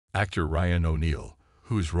Actor Ryan O'Neal,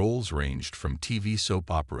 whose roles ranged from TV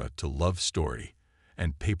soap opera to Love Story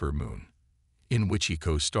and Paper Moon, in which he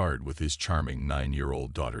co-starred with his charming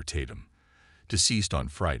 9-year-old daughter Tatum, deceased on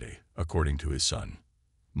Friday, according to his son.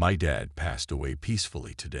 "My dad passed away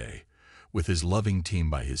peacefully today, with his loving team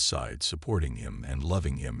by his side supporting him and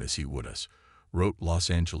loving him as he would us," wrote Los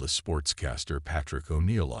Angeles sportscaster Patrick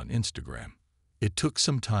O'Neal on Instagram. It took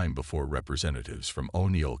some time before representatives from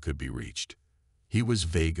O'Neal could be reached. He was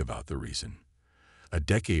vague about the reason. A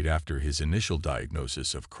decade after his initial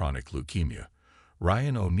diagnosis of chronic leukemia,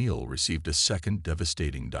 Ryan O'Neal received a second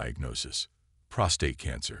devastating diagnosis: prostate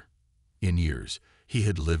cancer. In years, he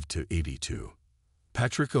had lived to 82.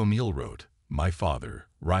 Patrick O'Neal wrote, "My father,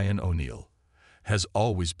 Ryan O'Neal, has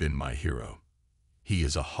always been my hero. He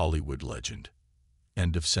is a Hollywood legend."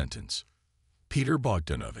 End of sentence. Peter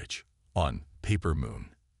Bogdanovich, on Paper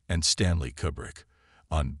Moon, and Stanley Kubrick,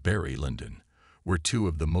 on Barry Lyndon, were two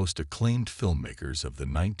of the most acclaimed filmmakers of the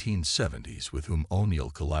 1970s with whom O'Neal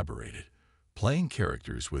collaborated. Playing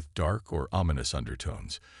characters with dark or ominous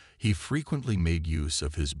undertones, he frequently made use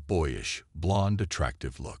of his boyish, blonde,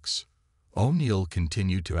 attractive looks. O'Neal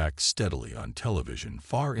continued to act steadily on television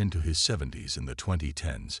far into his 70s in the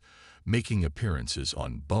 2010s, making appearances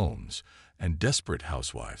on Bones and Desperate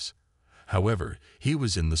Housewives. However, he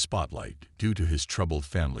was in the spotlight due to his troubled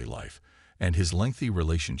family life and his lengthy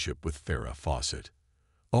relationship with Farrah Fawcett.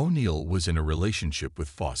 O'Neal was in a relationship with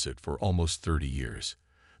Fawcett for almost 30 years.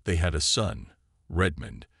 They had a son,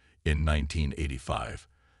 Redmond, in 1985,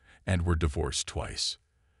 and were divorced twice.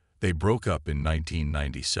 They broke up in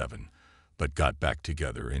 1997, but got back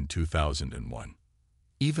together in 2001.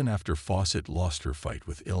 Even after Fawcett lost her fight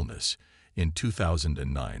with illness in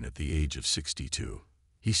 2009 at the age of 62,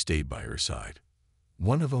 he stayed by her side.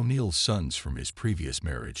 One of O'Neal's sons from his previous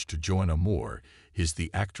marriage to Joanna Moore is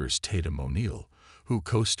the actress Tatum O'Neal, who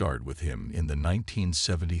co-starred with him in the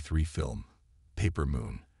 1973 film Paper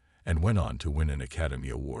Moon and went on to win an Academy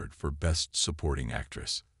Award for Best Supporting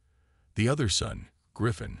Actress. The other son,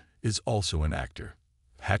 Griffin, is also an actor.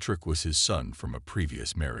 Patrick was his son from a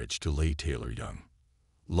previous marriage to Leigh Taylor-Young.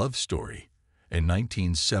 Love Story, a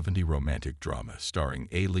 1970 romantic drama starring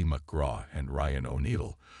Ailee McGraw and Ryan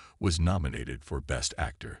O'Neal, was nominated for Best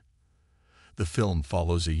Actor. The film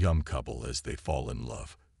follows a young couple as they fall in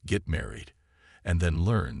love, get married, and then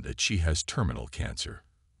learn that she has terminal cancer.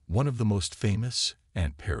 One of the most famous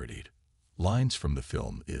and parodied lines from the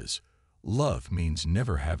film is, "Love means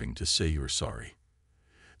never having to say you're sorry."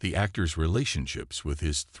 The actor's relationships with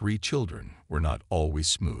his 3 children were not always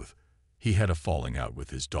smooth. He had a falling out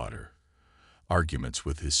with his daughter, arguments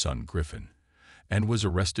with his son Griffin, and was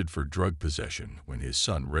arrested for drug possession when his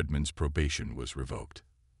son Redmond's probation was revoked.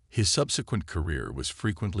 His subsequent career was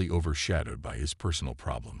frequently overshadowed by his personal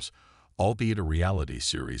problems, albeit a reality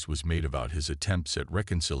series was made about his attempts at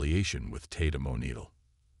reconciliation with Tatum O'Neal.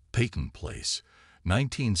 Peyton Place,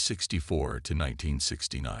 1964 to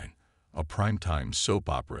 1969, a primetime soap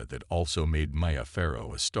opera that also made Mia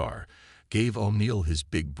Farrow a star, gave O'Neal his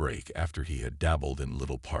big break after he had dabbled in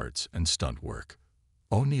little parts and stunt work.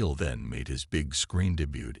 O'Neal then made his big screen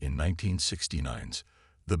debut in 1969's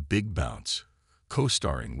The Big Bounce,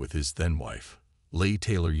 co-starring with his then-wife, Leigh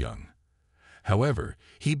Taylor-Young. However,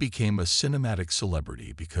 he became a cinematic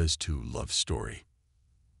celebrity because to Love Story.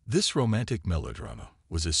 This romantic melodrama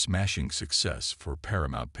was a smashing success for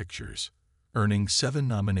Paramount Pictures, earning 7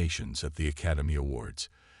 nominations at the Academy Awards,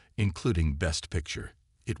 including Best Picture.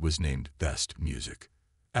 It was named Best Music.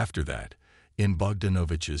 After that, in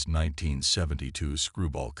Bogdanovich's 1972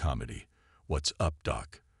 screwball comedy, What's Up,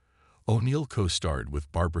 Doc?, O'Neal co-starred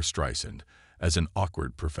with Barbra Streisand as an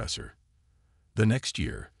awkward professor. The next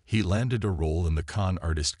year, he landed a role in the con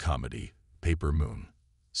artist comedy, Paper Moon,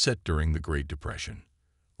 set during the Great Depression.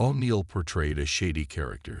 O'Neal portrayed a shady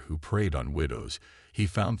character who preyed on widows he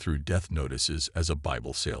found through death notices as a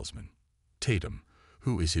Bible salesman. Tatum,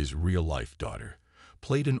 who is his real-life daughter,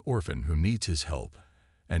 played an orphan who needs his help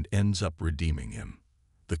and ends up redeeming him.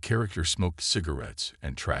 The character smoked cigarettes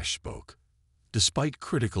and trash spoke. Despite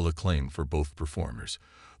critical acclaim for both performers,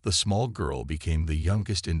 the small girl became the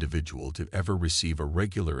youngest individual to ever receive a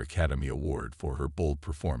regular Academy Award for her bold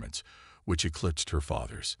performance, which eclipsed her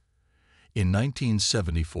father's. In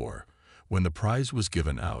 1974, when the prize was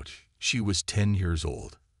given out, she was 10 years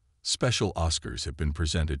old. Special Oscars have been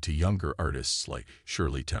presented to younger artists like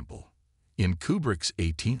Shirley Temple. In Kubrick's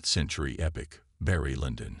 18th-century epic, Barry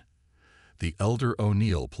Lyndon, the elder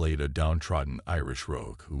O'Neal played a downtrodden Irish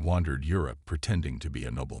rogue who wandered Europe pretending to be a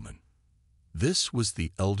nobleman. This was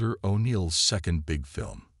the elder O'Neal's second big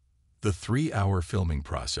film. The 3-hour filming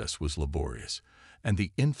process was laborious, and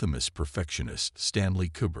the infamous perfectionist Stanley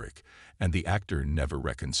Kubrick and the actor never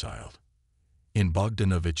reconciled. In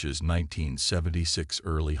Bogdanovich's 1976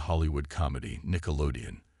 early Hollywood comedy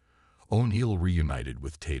Nickelodeon, O'Neill reunited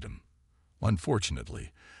with Tatum.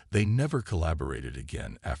 Unfortunately, they never collaborated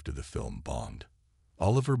again after the film bombed.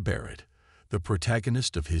 Oliver Barrett, the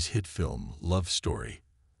protagonist of his hit film Love Story,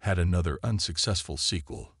 had another unsuccessful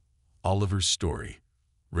sequel, Oliver's Story,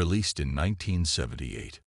 released in 1978.